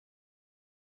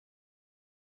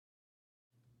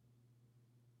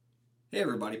Hey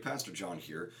everybody, Pastor John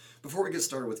here. Before we get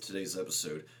started with today's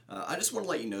episode, I just want to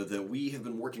let you know that we have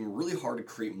been working really hard to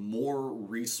create more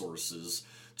resources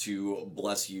to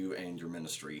bless you and your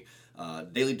ministry.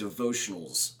 Daily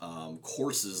devotionals,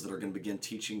 courses that are going to begin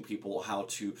teaching people how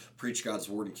to preach God's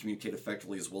Word and communicate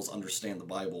effectively as well as understand the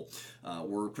Bible.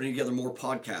 We're putting together more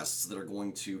podcasts that are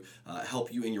going to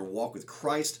help you in your walk with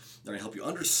Christ. They're going to help you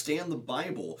understand the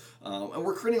Bible. And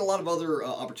we're creating a lot of other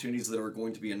opportunities that are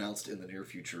going to be announced in the near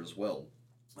future as well.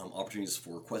 Opportunities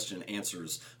for question and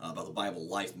answers about the Bible,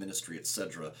 life, ministry,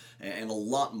 etc., and a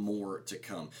lot more to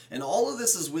come. And all of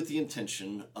this is with the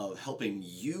intention of helping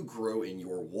you grow in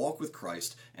your walk with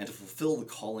Christ and to fulfill the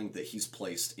calling that He's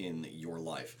placed in your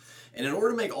life. And in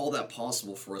order to make all that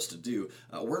possible for us to do,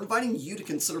 we're inviting you to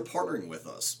consider partnering with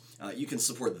us. You can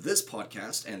support this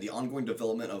podcast and the ongoing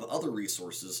development of other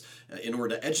resources in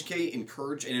order to educate,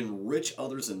 encourage, and enrich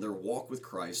others in their walk with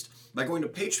Christ by going to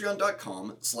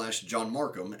patreon.com/John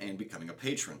Markham and becoming a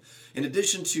patron. In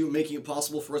addition to making it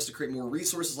possible for us to create more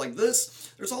resources like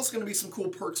this, there's also going to be some cool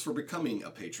perks for becoming a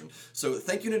patron. So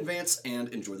thank you in advance and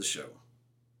enjoy the show.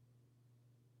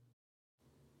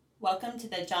 Welcome to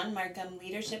the John Markham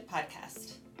Leadership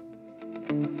Podcast.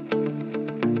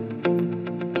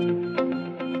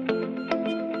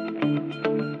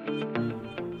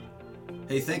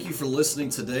 Hey, thank you for listening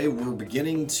today. We're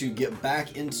beginning to get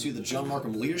back into the John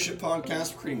Markham Leadership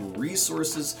Podcast, creating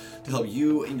resources to help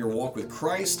you in your walk with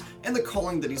Christ and the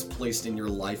calling that He's placed in your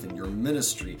life and your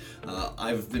ministry.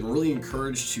 I've been really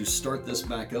encouraged to start this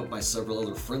back up by several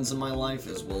other friends in my life,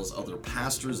 as well as other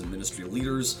pastors and ministry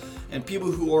leaders, and people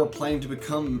who are planning to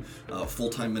become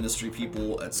full-time ministry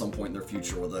people at some point in their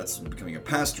future, whether that's becoming a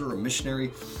pastor, a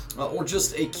missionary, or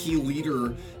just a key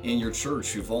leader in your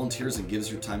church who volunteers and gives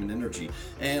your time and energy.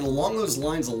 And along those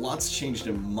lines, a lot's changed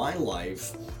in my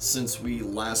life since we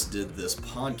last did this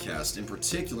podcast. In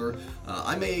particular,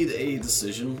 I made a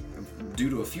decision,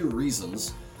 due to a few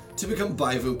reasons, to become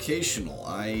bivocational.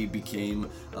 I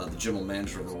became the general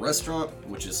manager of a restaurant,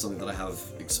 which is something that I have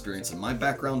experience in my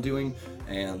background doing,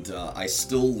 and I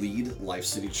still lead Life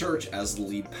City Church as the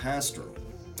lead pastor.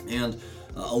 And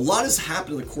a lot has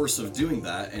happened in the course of doing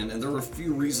that, and there were a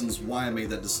few reasons why I made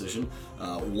that decision.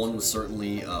 One was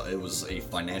certainly it was a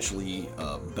financially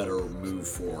better move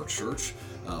for our church,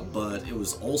 but it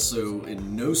was also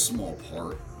in no small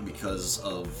part because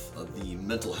of the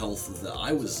mental health that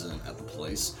I was in at the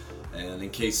place. And in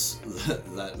case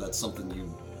that's something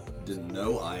you didn't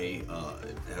know, I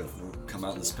have come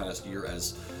out in this past year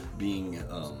as being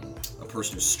a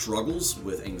person who struggles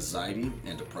with anxiety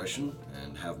and depression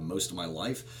and have most of my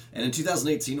life. And in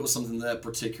 2018, it was something that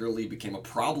particularly became a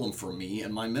problem for me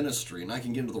and my ministry. And I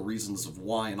can get into the reasons of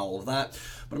why and all of that.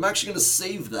 But I'm actually going to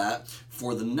save that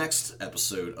for the next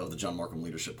episode of the John Markham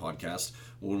Leadership Podcast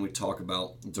when we talk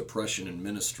about depression and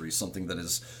ministry, something that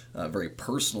is very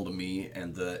personal to me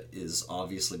and that is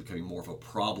obviously becoming more of a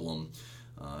problem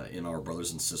in our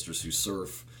brothers and sisters who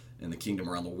serve in the kingdom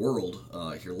around the world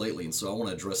here lately. And so I want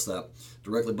to address that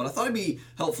directly. But I thought it'd be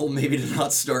helpful maybe to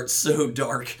not start so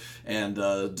dark and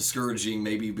discouraging,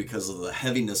 maybe because of the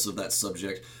heaviness of that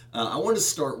subject. I want to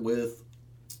start with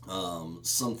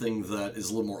something that is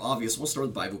a little more obvious. I want to start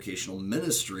with bivocational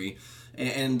ministry.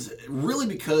 And really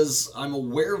because I'm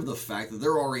aware of the fact that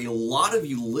there are a lot of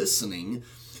you listening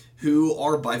who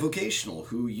are bivocational,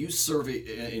 who you serve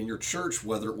in your church,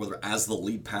 whether as the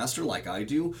lead pastor like I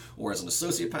do, or as an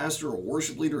associate pastor, or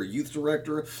worship leader, or youth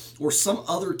director, or some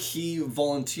other key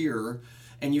volunteer,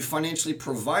 and you financially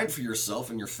provide for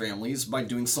yourself and your families by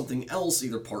doing something else,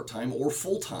 either part-time or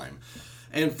full-time.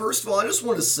 And first of all, I just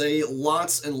want to say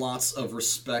lots and lots of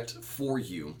respect for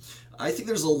you. I think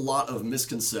there's a lot of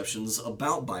misconceptions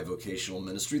about bivocational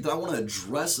ministry that I want to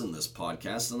address in this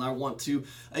podcast, and I want to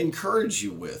encourage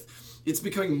you with. It's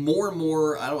becoming more and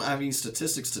more, I don't have any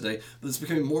statistics today, but it's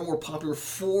becoming more and more popular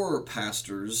for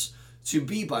pastors to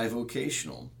be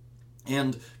bivocational.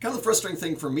 And kind of the frustrating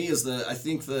thing for me is that I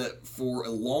think that for a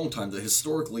long time, that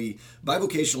historically,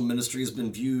 bivocational ministry has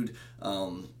been viewed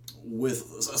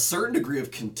with a certain degree of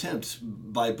contempt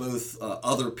by both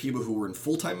other people who were in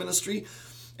full-time ministry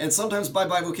and sometimes by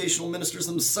bivocational ministers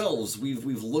themselves.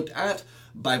 We've looked at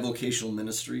bivocational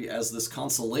ministry as this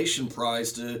consolation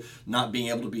prize to not being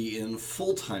able to be in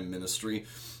full-time ministry.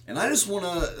 And I just want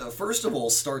to, first of all,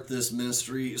 start this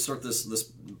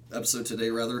episode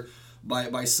today,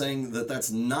 by saying that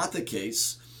that's not the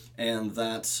case, and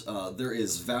that there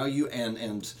is value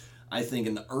and I think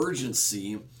an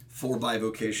urgency for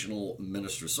bivocational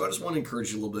ministers. So I just want to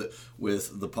encourage you a little bit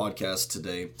with the podcast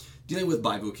today, dealing with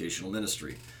bivocational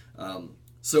ministry.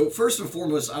 So first and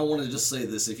foremost, I want to just say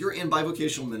this. If you're in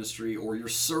bivocational ministry or you're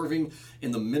serving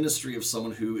in the ministry of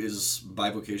someone who is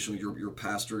bivocational, your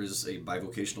pastor is a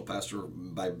bivocational pastor.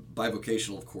 By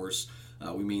bivocational, of course,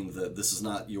 we mean that this is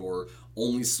not your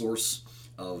only source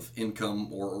of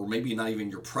income, or maybe not even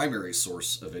your primary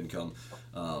source of income,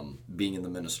 being in the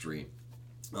ministry.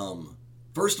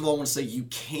 First of all, I want to say you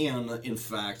can, in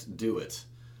fact, do it.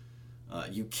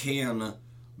 You can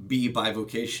be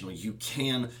bivocational. You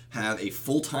can have a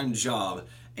full-time job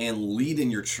and lead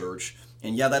in your church.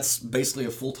 And yeah, that's basically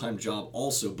a full-time job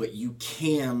also, but you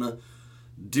can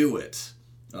do it.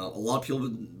 A lot of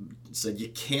people said you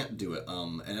can't do it.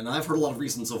 And I've heard a lot of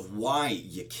reasons of why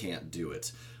you can't do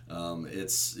it.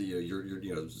 It's,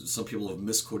 some people have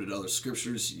misquoted other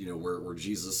scriptures, where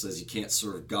Jesus says you can't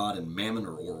serve God and mammon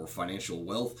or financial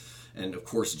wealth. And of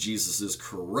course, Jesus is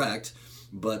correct.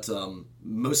 But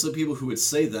most of the people who would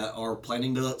say that are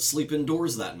planning to sleep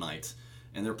indoors that night,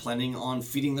 and they're planning on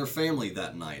feeding their family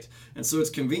that night. And so it's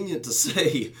convenient to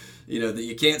say, that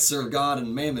you can't serve God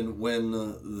and mammon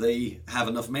when they have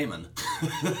enough mammon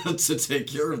to take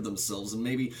care of themselves. And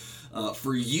maybe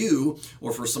for you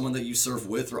or for someone that you serve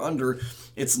with or under,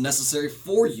 it's necessary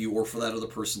for you or for that other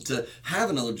person to have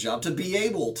another job, to be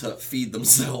able to feed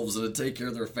themselves and to take care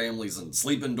of their families and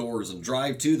sleep indoors and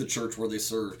drive to the church where they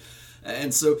serve.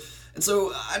 And so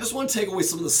I just want to take away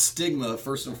some of the stigma,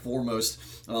 first and foremost,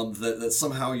 that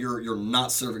somehow you're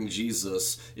not serving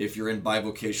Jesus if you're in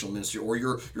bivocational ministry, or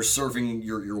you're serving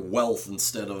your wealth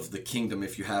instead of the kingdom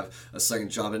if you have a second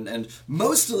job. And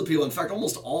most of the people, in fact,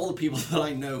 almost all the people that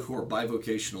I know who are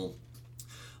bivocational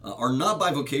are not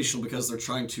bivocational because they're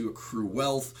trying to accrue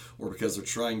wealth or because they're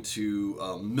trying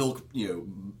to milk,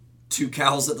 two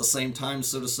cows at the same time,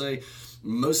 so to say.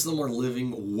 Most of them are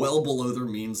living well below their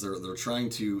means. They're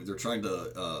trying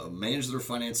to manage their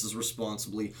finances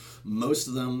responsibly. Most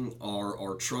of them are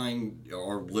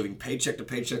living paycheck to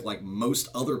paycheck, like most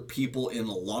other people in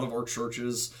a lot of our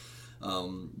churches.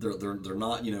 They're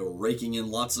not raking in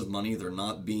lots of money. They're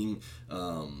not living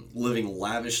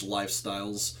lavish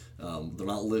lifestyles. They're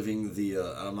not living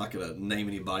I'm not going to name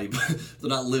anybody, but they're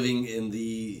not living in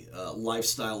the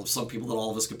lifestyle of some people that all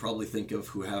of us could probably think of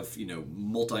who have,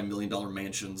 multi-million-dollar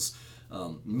mansions.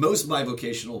 Most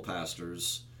bivocational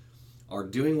pastors are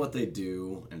doing what they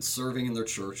do and serving in their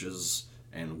churches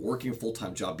and working a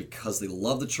full-time job because they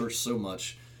love the church so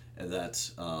much that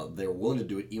they're willing to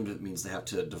do it, even if it means they have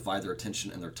to divide their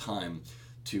attention and their time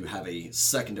to have a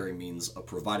secondary means of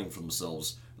providing for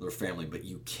themselves or their family. But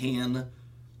you can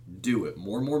do it.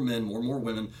 More and more men, more and more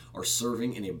women are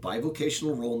serving in a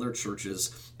bivocational role in their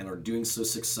churches and are doing so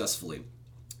successfully.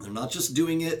 They're not just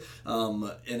doing it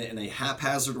in a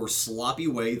haphazard or sloppy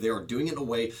way. They are doing it in a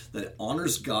way that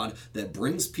honors God, that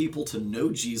brings people to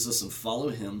know Jesus and follow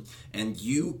Him, and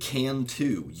you can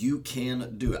too. You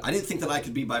can do it. I didn't think that I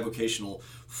could be bivocational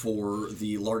for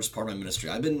the largest part of my ministry.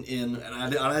 I've been in,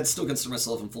 and I'd still consider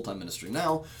myself in full-time ministry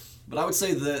now, but I would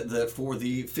say that for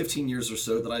the 15 years or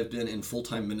so that I've been in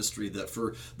full-time ministry, that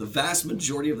for the vast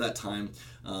majority of that time,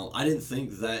 I didn't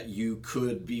think that you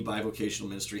could be bivocational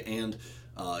ministry and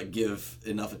give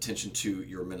enough attention to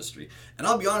your ministry. And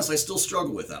I'll be honest, I still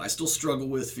struggle with that. I still struggle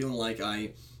with feeling like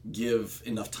I give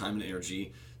enough time and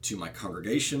energy to my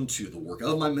congregation, to the work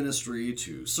of my ministry,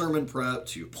 to sermon prep,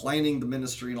 to planning the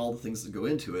ministry and all the things that go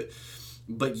into it.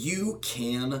 But you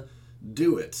can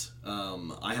do it.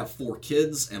 I have 4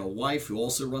 kids and a wife who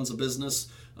also runs a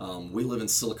business. We live in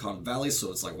Silicon Valley,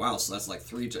 so it's like, wow, so that's like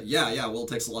 3 jobs. Yeah, well, it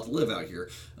takes a lot to live out here.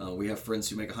 We have friends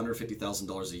who make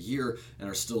 $150,000 a year and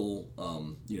are still,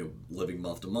 living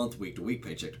month to month, week to week,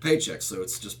 paycheck to paycheck. So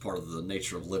it's just part of the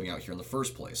nature of living out here in the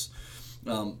first place.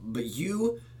 But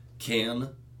you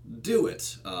can do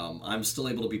it. I'm still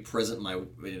able to be present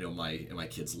in my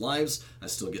kids' lives. I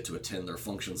still get to attend their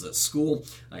functions at school.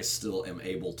 I still am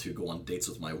able to go on dates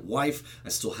with my wife. I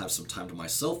still have some time to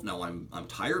myself. Now I'm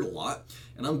tired a lot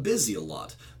and I'm busy a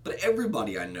lot. But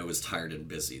everybody I know is tired and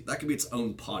busy. That could be its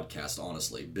own podcast,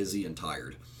 honestly, busy and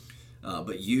tired.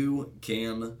 But you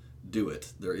can do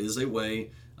it. There is a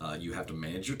way. You have to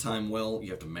manage your time well, you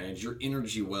have to manage your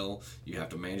energy well, you have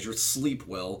to manage your sleep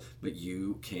well, but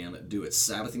you can do it.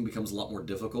 Sabbathing becomes a lot more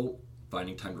difficult.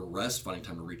 Finding time to rest, finding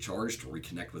time to recharge, to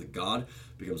reconnect with God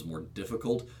becomes more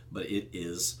difficult, but it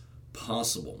is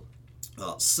possible.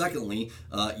 Secondly,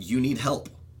 you need help.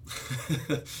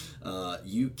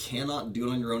 You cannot do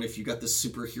it on your own if you got this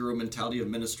superhero mentality of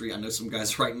ministry. I know some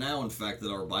guys right now, in fact,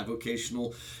 that are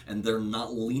bivocational and they're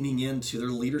not leaning into their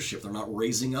leadership. They're not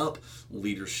raising up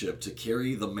leadership to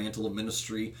carry the mantle of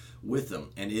ministry with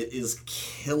them, and it is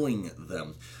killing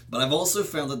them. But I've also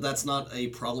found that that's not a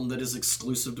problem that is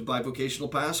exclusive to bivocational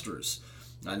pastors.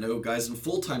 I know guys in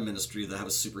full-time ministry that have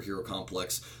a superhero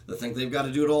complex that think they've got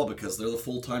to do it all because they're the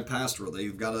full-time pastor, or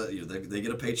they've got to, they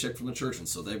get a paycheck from the church, and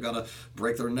so they've got to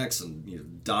break their necks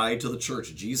and die to the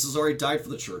church. Jesus already died for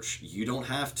the church. You don't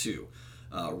have to.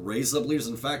 Raise up leaders.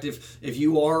 In fact, if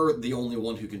you are the only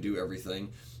one who can do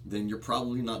everything, then you're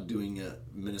probably not doing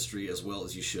ministry as well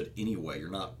as you should anyway. You're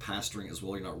not pastoring as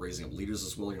well. You're not raising up leaders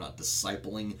as well. You're not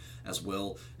discipling as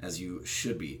well as you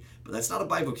should be. But that's not a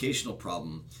bivocational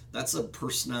problem. That's a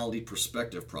personality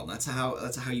perspective problem. That's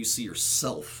how you see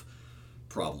yourself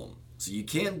problem. So you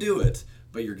can do it,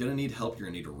 but you're going to need help. You're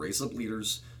going to need to raise up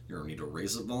leaders. You're going to need to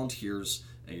raise up volunteers,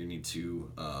 and you need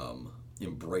to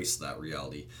embrace that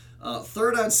reality.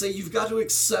 Third, I'd say you've got to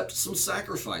accept some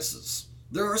sacrifices.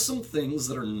 There are some things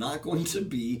that are not going to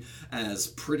be as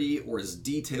pretty or as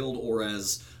detailed or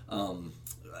as, I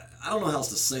don't know how else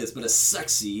to say this, but as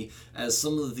sexy as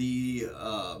some of the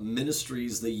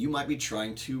ministries that you might be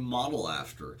trying to model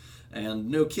after. And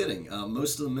no kidding,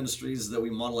 most of the ministries that we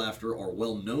model after are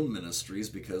well-known ministries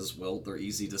because, well, they're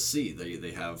easy to see.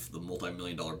 They have the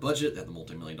multi-million-dollar budget, they have the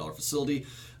multi-million-dollar facility,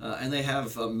 and they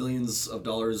have millions of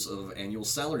dollars of annual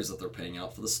salaries that they're paying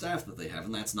out for the staff that they have,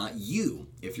 and that's not you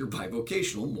if you're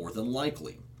bivocational, more than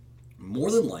likely.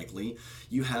 More than likely,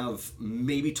 you have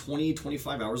maybe 20,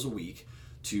 25 hours a week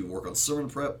to work on sermon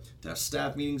prep, to have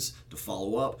staff meetings, to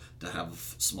follow up, to have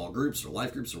small groups or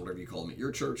life groups or whatever you call them at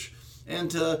your church,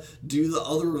 and to do the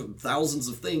other thousands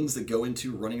of things that go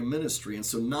into running a ministry. And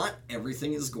so not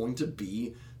everything is going to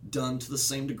be done to the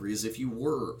same degree as if you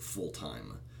were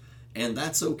full-time. And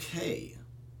that's okay.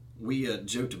 We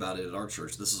joked about it at our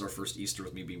church. This is our first Easter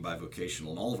with me being bivocational,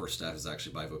 and all of our staff is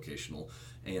actually bivocational,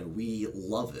 and we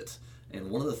love it. And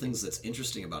one of the things that's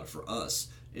interesting about it for us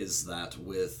is that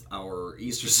with our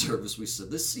Easter service, we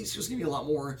said this Easter's going to be a lot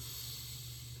more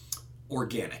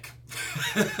organic.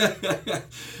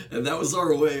 And that was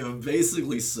our way of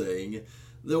basically saying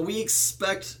that we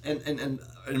expect and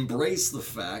embrace the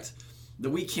fact that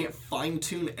we can't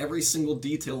fine-tune every single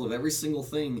detail of every single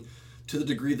thing to the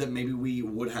degree that maybe we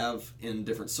would have in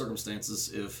different circumstances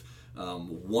if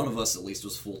one of us at least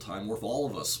was full-time, or if all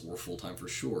of us were full-time for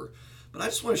sure. But I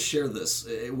just want to share this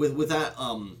with that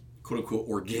quote-unquote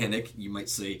organic, you might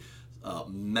say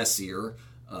messier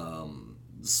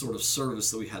sort of service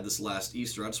that we had this last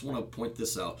Easter. I just want to point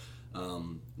this out.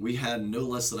 We had no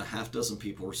less than a half dozen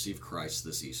people receive Christ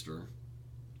this Easter.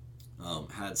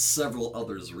 Had several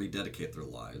others rededicate their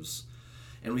lives.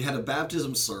 And we had a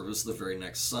baptism service the very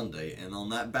next Sunday. And on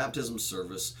that baptism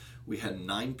service, we had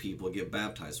 9 people get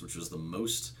baptized, which was the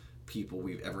most people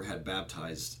we've ever had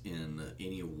baptized in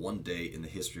any one day in the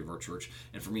history of our church.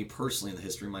 And for me personally, in the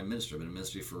history of my ministry, I've been in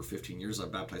ministry for 15 years.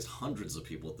 I've baptized hundreds of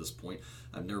people at this point.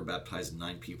 I've never baptized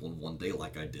 9 people in one day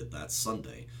like I did that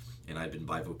Sunday. And I'd been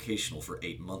bivocational for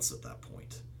 8 months at that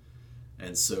point.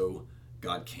 And so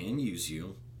God can use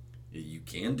you. You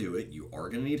can do it. You are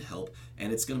going to need help.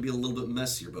 And it's going to be a little bit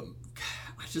messier. But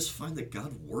I just find that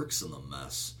God works in the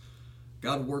mess.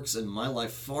 God works in my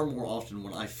life far more often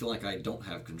when I feel like I don't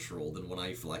have control than when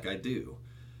I feel like I do.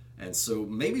 And so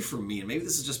maybe for me, and maybe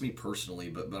this is just me personally,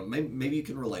 but maybe you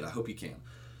can relate. I hope you can.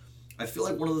 I feel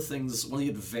like one of the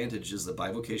advantages that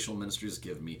bivocational ministry has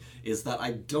given me is that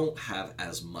I don't have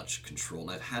as much control,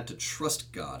 and I've had to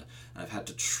trust God, and I've had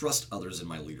to trust others in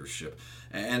my leadership.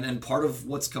 And part of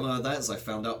what's come out of that is I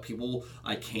found out people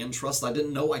I can trust that I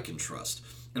didn't know I can trust.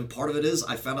 And part of it is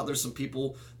I found out there's some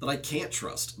people that I can't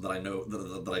trust that I know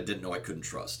that I didn't know I couldn't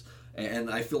trust. And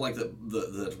I feel like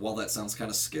that while that sounds kind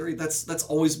of scary, that's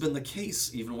always been the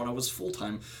case, even when I was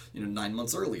full-time, 9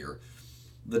 months earlier.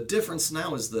 The difference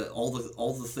now is that all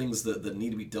the things that need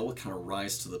to be dealt with kind of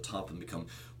rise to the top and become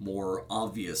more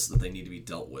obvious that they need to be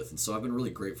dealt with. And so I've been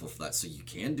really grateful for that. So you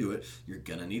can do it. You're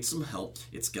going to need some help.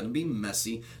 It's going to be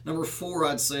messy. Number 4,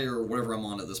 I'd say, or whatever I'm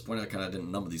on at this point, I kind of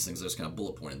didn't number these things. I just kind of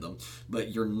bullet pointed them. But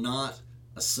you're not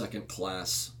a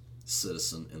second-class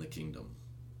citizen in the kingdom.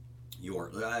 You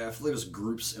are. I feel like there's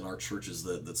groups in our churches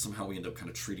that somehow we end up kind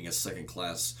of treating as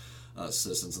second-class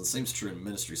citizens, and the same is true in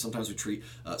ministry. Sometimes we treat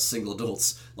single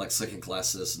adults like second-class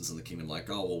citizens in the kingdom, like,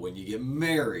 oh, well, when you get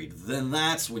married, then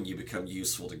that's when you become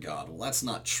useful to God. Well, that's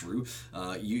not true.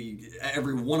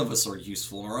 Every one of us are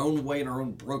useful in our own way, in our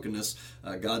own brokenness.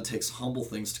 God takes humble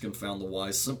things to confound the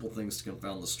wise, simple things to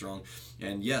confound the strong,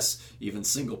 and yes, even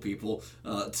single people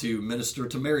to minister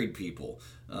to married people.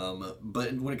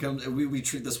 But when it comes, we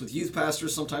treat this with youth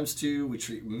pastors sometimes too. We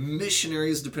treat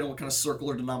missionaries, depending on what kind of circle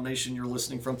or denomination you're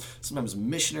listening from. Sometimes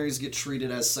missionaries get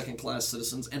treated as second-class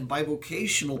citizens, and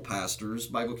bivocational pastors,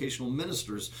 bivocational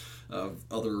ministers of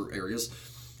other areas,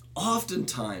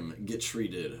 oftentimes get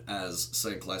treated as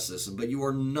second-class citizens. But you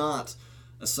are not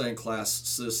a second-class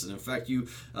citizen. In fact, you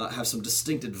have some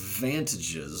distinct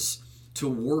advantages to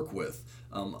work with.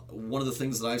 One of the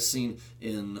things that I've seen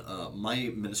in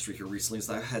my ministry here recently is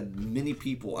that I've had many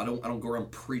people. I don't go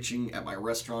around preaching at my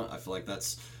restaurant. I feel like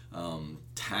that's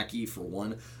tacky for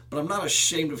one, but I'm not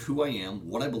ashamed of who I am,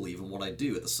 what I believe, and what I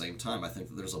do at the same time. I think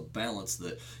that there's a balance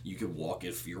that you can walk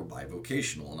if you're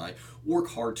bivocational, and I work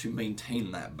hard to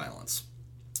maintain that balance.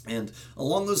 And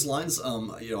along those lines,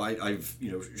 I've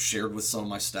shared with some of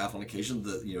my staff on occasion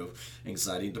that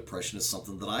anxiety and depression is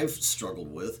something that I've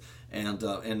struggled with, and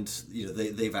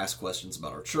they've asked questions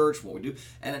about our church, what we do,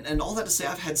 and all that to say,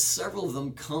 I've had several of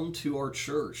them come to our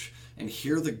church and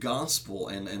hear the gospel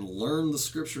and learn the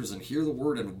scriptures and hear the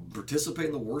word and participate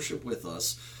in the worship with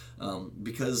us.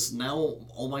 Because now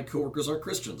all my coworkers aren't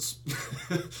Christians.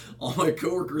 All my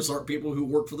coworkers aren't people who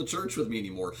work for the church with me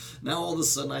anymore. Now all of a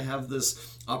sudden I have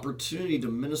this opportunity to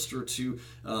minister to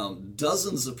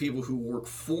dozens of people who work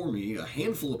for me, a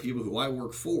handful of people who I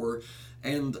work for,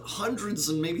 and hundreds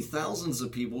and maybe thousands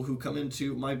of people who come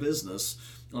into my business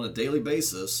on a daily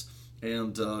basis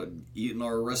and eat in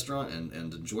our restaurant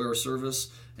and enjoy our service.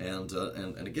 And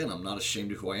again, I'm not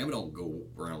ashamed of who I am. I don't go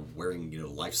around wearing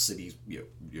Life City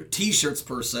T-shirts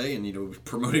per se and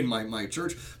promoting my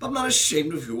church, but I'm not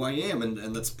ashamed of who I am,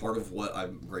 and that's part of what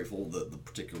I'm grateful that the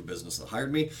particular business that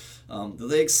hired me, that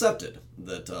they accepted,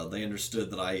 that they understood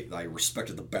that I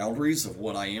respected the boundaries of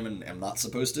what I am and am not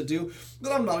supposed to do,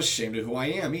 that I'm not ashamed of who I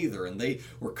am either, and they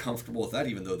were comfortable with that,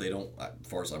 even though they don't, as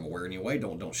far as I'm aware anyway,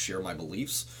 don't share my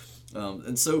beliefs.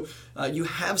 And so you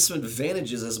have some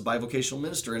advantages as a bivocational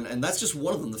minister, and that's just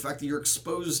one of them. The fact that you're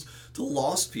exposed to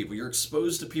lost people, you're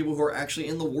exposed to people who are actually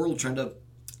in the world trying to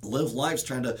live lives,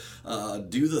 trying to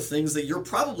do the things that you're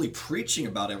probably preaching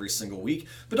about every single week,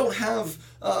 but don't have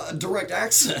direct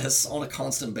access on a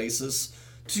constant basis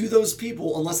to those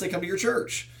people unless they come to your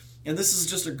church. And this is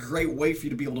just a great way for you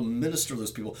to be able to minister to those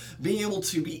people. Being able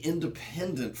to be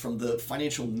independent from the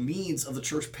financial needs of the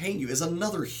church paying you is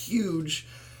another huge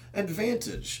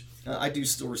advantage. I do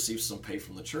still receive some pay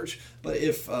from the church, but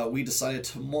if we decided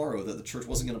tomorrow that the church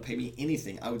wasn't going to pay me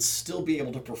anything, I would still be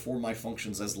able to perform my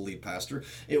functions as the lead pastor.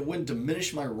 It wouldn't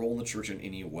diminish my role in the church in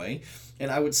any way,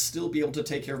 and I would still be able to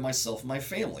take care of myself and my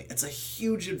family. It's a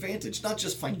huge advantage, not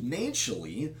just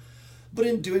financially, but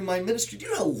in doing my ministry. Do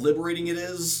you know how liberating it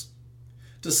is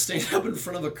to stand up in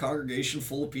front of a congregation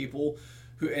full of people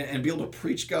and be able to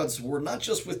preach God's word, not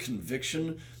just with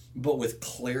conviction, but with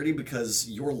clarity, because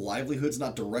your livelihood's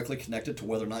not directly connected to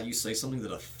whether or not you say something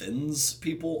that offends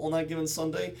people on that given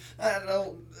Sunday? I don't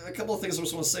know, a couple of things I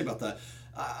just want to say about that.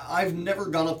 I've never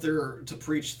gone up there to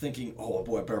preach thinking, oh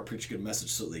boy, I better preach a good message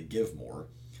so they give more.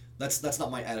 That's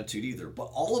not my attitude either.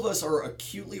 But all of us are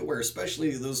acutely aware,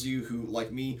 especially those of you who,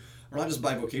 like me, are not just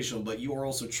bivocational, but you are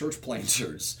also church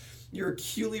planters. You're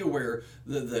acutely aware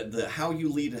that how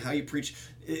you lead and how you preach,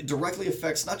 it directly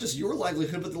affects not just your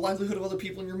livelihood, but the livelihood of other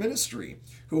people in your ministry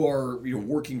who are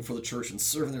working for the church and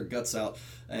serving their guts out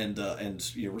and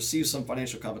receive some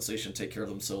financial compensation, take care of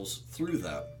themselves through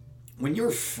that. When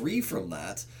you're free from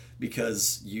that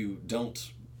because you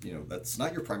don't, that's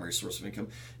not your primary source of income,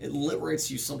 it liberates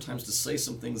you sometimes to say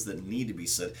some things that need to be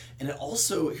said. And it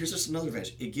also, here's just another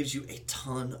advantage, it gives you a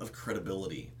ton of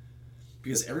credibility.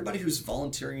 Because everybody who's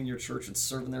volunteering in your church and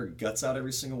serving their guts out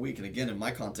every single week, and again, in my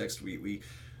context, we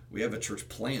have a church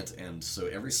plant, and so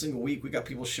every single week we got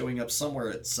people showing up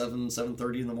somewhere at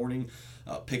 7:30 in the morning,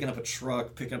 picking up a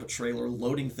truck, picking up a trailer,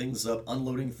 loading things up,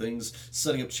 unloading things,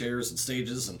 setting up chairs and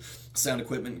stages and sound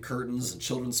equipment and curtains and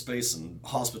children's space and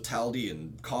hospitality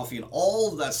and coffee and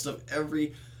all of that stuff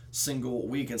every single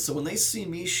week. And so when they see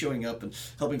me showing up and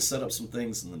helping set up some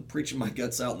things and then preaching my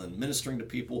guts out and then ministering to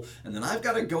people, and then I've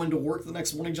got to go into work the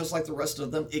next morning just like the rest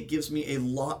of them, it gives me a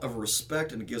lot of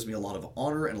respect and it gives me a lot of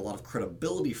honor and a lot of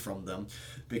credibility from them,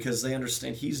 because they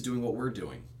understand he's doing what we're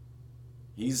doing.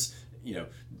 He's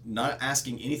not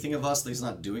asking anything of us that he's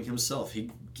not doing himself.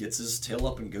 He gets his tail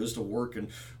up and goes to work and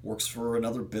works for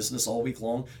another business all week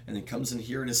long, and then comes in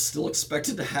here and is still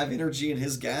expected to have energy in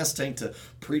his gas tank to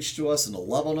preach to us and to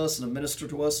love on us and to minister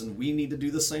to us, and we need to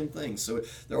do the same thing. So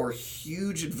there are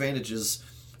huge advantages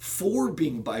for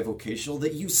being bivocational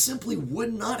that you simply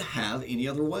would not have any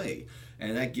other way,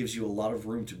 and that gives you a lot of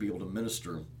room to be able to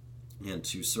minister and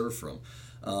to serve from.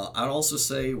 I'd also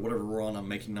say, whatever we're on, I'm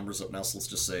making numbers up now, so let's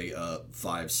just say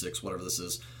 5, 6, whatever this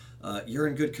is. You're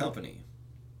in good company.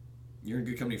 You're in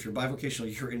good company. If you're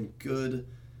bivocational, you're in good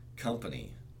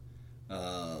company.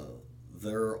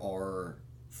 There are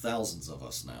thousands of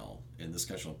us now in this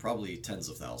country, probably tens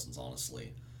of thousands,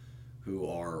 honestly, who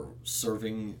are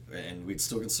serving, and we'd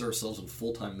still consider ourselves in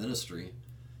full-time ministry,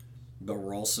 but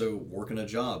we're also working a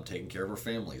job, taking care of our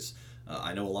families.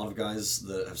 I know a lot of guys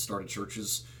that have started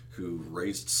churches who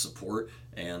raised support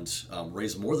and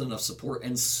raised more than enough support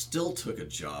and still took a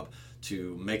job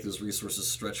to make those resources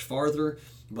stretch farther,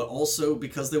 but also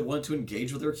because they wanted to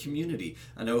engage with their community.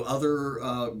 I know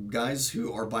other guys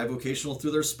who are bivocational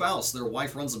through their spouse. Their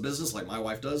wife runs a business like my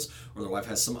wife does, or their wife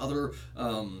has some other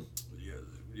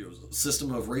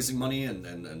system of raising money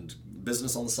and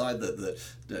business on the side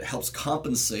that helps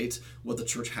compensate what the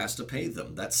church has to pay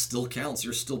them. That still counts.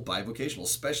 You're still bivocational,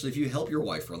 especially if you help your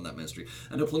wife run that ministry.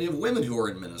 I know plenty of women who are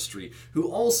in ministry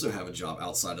who also have a job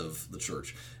outside of the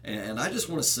church. And I just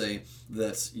want to say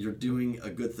that you're doing a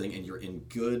good thing and you're in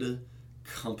good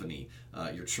company.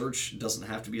 Your church doesn't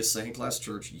have to be a second-class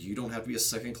church. You don't have to be a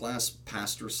second-class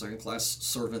pastor, second-class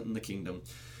servant in the kingdom.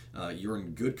 You're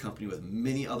in good company with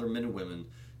many other men and women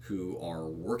who are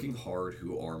working hard,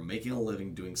 who are making a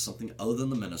living doing something other than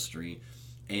the ministry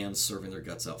and serving their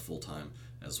guts out full time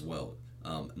as well.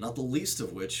 Not the least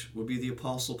of which would be the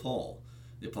Apostle Paul.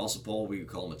 The Apostle Paul, we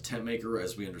call him a tent maker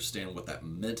as we understand what that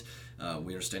meant.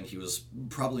 We understand he was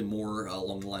probably more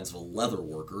along the lines of a leather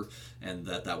worker, and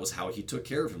that was how he took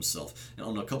care of himself. And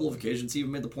on a couple of occasions, he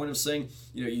even made the point of saying,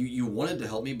 you wanted to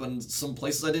help me, but in some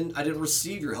places I didn't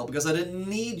receive your help because I didn't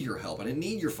need your help. I didn't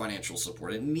need your financial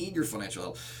support. I didn't need your financial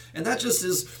help. And that just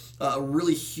is a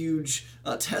really huge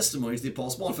testimony to the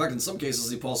Apostle Paul. In fact, in some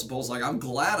cases, the Apostle Paul's like, I'm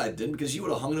glad I didn't, because you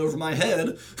would have hung it over my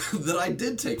head that I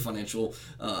did take financial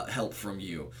help from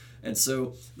you. And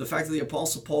so the fact that the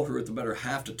Apostle Paul, who wrote the better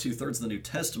half to 2/3 of the New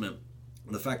Testament,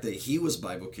 the fact that he was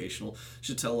bivocational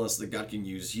should tell us that God can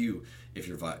use you if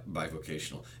you're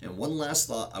bivocational. And one last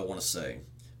thought I want to say.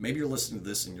 Maybe you're listening to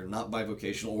this and you're not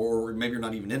bivocational, or maybe you're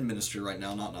not even in ministry right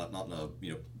now, not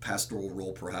in a pastoral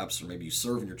role perhaps, or maybe you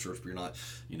serve in your church but you're not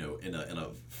in a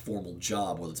formal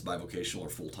job, whether it's bivocational or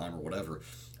full time or whatever.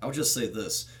 I would just say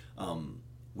this: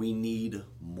 we need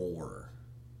more.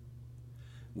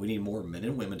 We need more men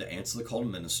and women to answer the call to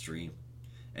ministry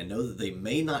and know that they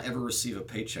may not ever receive a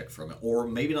paycheck from it, or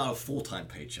maybe not a full-time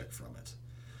paycheck from it,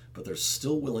 but they're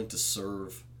still willing to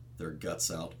serve their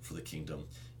guts out for the kingdom,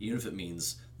 even if it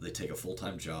means they take a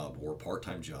full-time job or a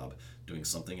part-time job doing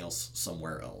something else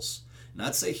somewhere else. And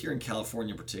I'd say here in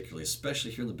California particularly,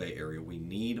 especially here in the Bay Area, we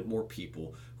need more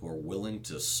people who are willing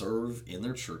to serve in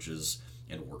their churches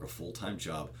and work a full-time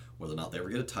job. Whether or not they ever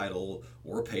get a title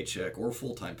or a paycheck or a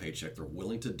full-time paycheck, they're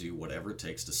willing to do whatever it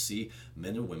takes to see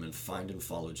men and women find and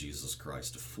follow Jesus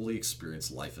Christ, to fully experience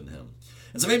life in Him.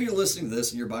 And so maybe you're listening to this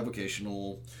and you're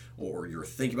bivocational, or you're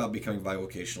thinking about becoming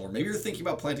bivocational, or maybe you're thinking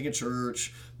about planting a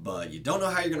church, but you don't know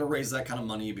how you're going to raise that kind of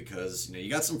money because you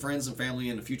got some friends and family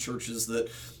and a few churches that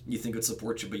you think would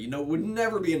support you, but it would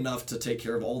never be enough to take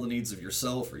care of all the needs of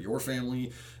yourself or your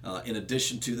family, in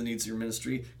addition to the needs of your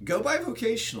ministry. Go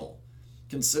bivocational.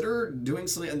 Consider doing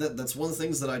something, and that's one of the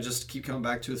things that I just keep coming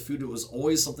back to with food. It was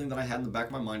always something that I had in the back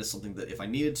of my mind as something that if I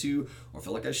needed to or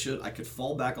felt like I should, I could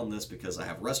fall back on this because I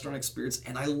have restaurant experience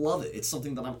and I love it. It's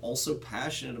something that I'm also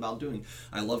passionate about doing.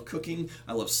 I love cooking,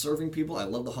 I love serving people, I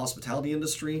love the hospitality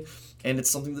industry, and it's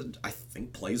something that I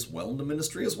think plays well into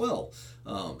ministry as well.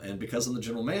 And because I'm the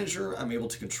general manager, I'm able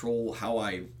to control how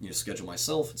I schedule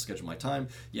myself and schedule my time.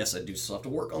 Yes, I do still have to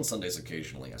work on Sundays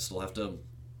occasionally. I still have to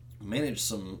manage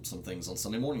some things on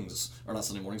Sunday mornings, or not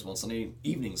Sunday mornings, but on Sunday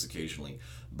evenings occasionally,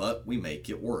 but we make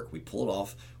it work. We pull it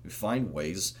off, we find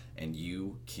ways, and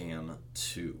you can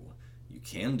too. You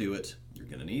can do it. You're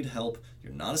going to need help.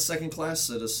 You're not a second-class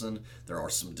citizen. There are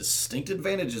some distinct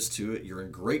advantages to it. You're in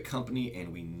great company,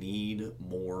 and we need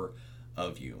more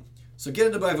of you. So get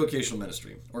into bivocational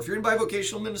ministry. Or if you're in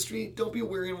bivocational ministry, don't be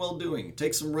weary in well-doing.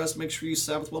 Take some rest. Make sure you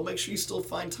Sabbath well. Make sure you still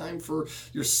find time for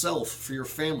yourself, for your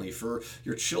family, for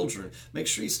your children. Make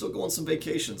sure you still go on some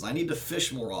vacations. I need to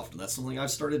fish more often. That's something I've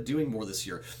started doing more this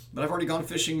year. But I've already gone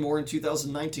fishing more in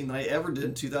 2019 than I ever did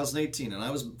in 2018. And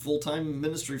I was full-time in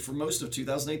ministry for most of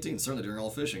 2018, certainly during all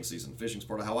fishing season. Fishing's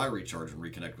part of how I recharge and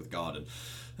reconnect with God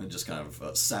and just kind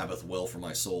of Sabbath well for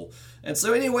my soul. And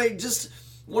so anyway, just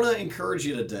want to encourage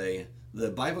you today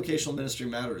that bivocational ministry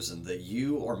matters and that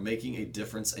you are making a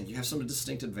difference and you have some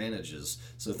distinct advantages.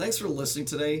 So thanks for listening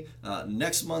today.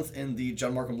 Next month in the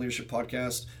John Markham Leadership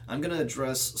Podcast, I'm going to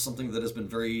address something that has been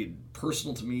very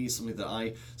personal to me, something that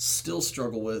I still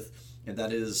struggle with, and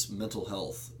that is mental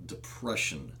health,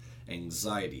 depression,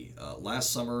 anxiety. Last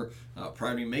summer,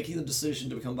 prior to me making the decision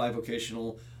to become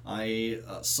bivocational, I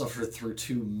suffered through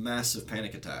 2 massive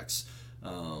panic attacks.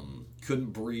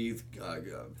 Couldn't breathe,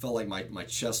 felt like my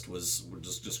chest would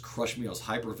just crush me. I was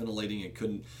hyperventilating and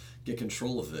couldn't get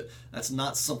control of it. That's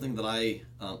not something that I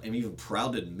am even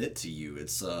proud to admit to you.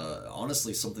 It's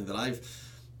honestly something that I've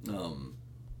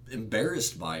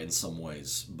embarrassed by in some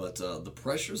ways, but the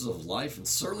pressures of life and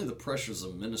certainly the pressures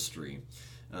of ministry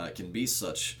can be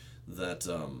such that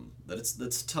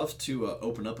that's tough to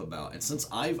open up about. And since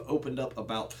I've opened up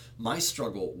about my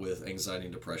struggle with anxiety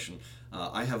and depression,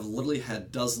 I have literally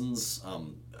had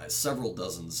several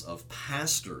dozens of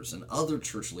pastors and other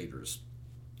church leaders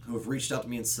who have reached out to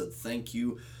me and said, "Thank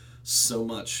you so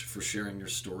much for sharing your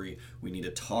story. We need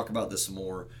to talk about this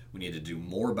more. We need to do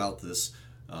more about this."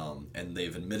 And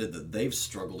they've admitted that they've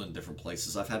struggled in different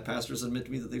places. I've had pastors admit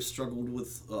to me that they've struggled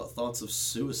with thoughts of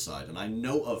suicide, and I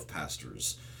know of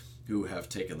pastors who have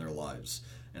taken their lives.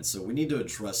 And so we need to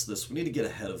address this. We need to get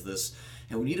ahead of this,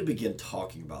 and we need to begin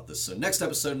talking about this. So next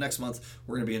episode, next month,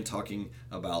 we're going to begin talking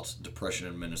about depression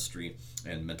in ministry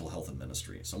and mental health in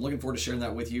ministry. So I'm looking forward to sharing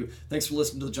that with you. Thanks for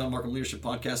listening to the John Markham Leadership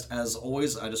Podcast. As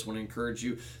always, I just want to encourage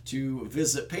you to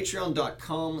visit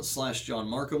patreon.com/John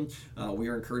Markham. We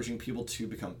are encouraging people to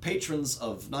become patrons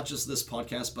of not just this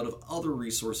podcast, but of other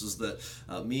resources that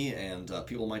me and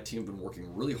people on my team have been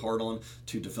working really hard on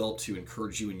to develop to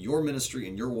encourage you in your ministry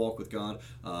and your walk with God.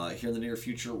 Here in the near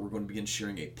future, we're going to begin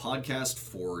sharing a podcast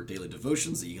for daily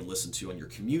devotions that you can listen to on your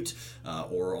commute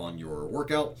or on your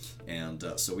workout. And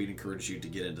so we'd encourage you to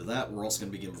get into that. We're also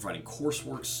going to begin providing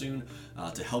coursework soon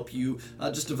to help you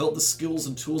just develop the skills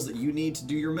and tools that you need to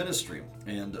do your ministry.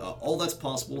 And all that's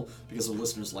possible because of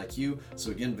listeners like you. So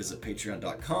again, visit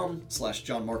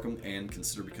patreon.com/John Markham and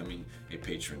consider becoming a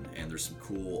patron. And there's some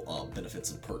cool benefits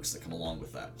and perks that come along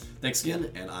with that. Thanks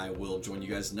again, and I will join you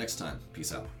guys next time.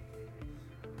 Peace out.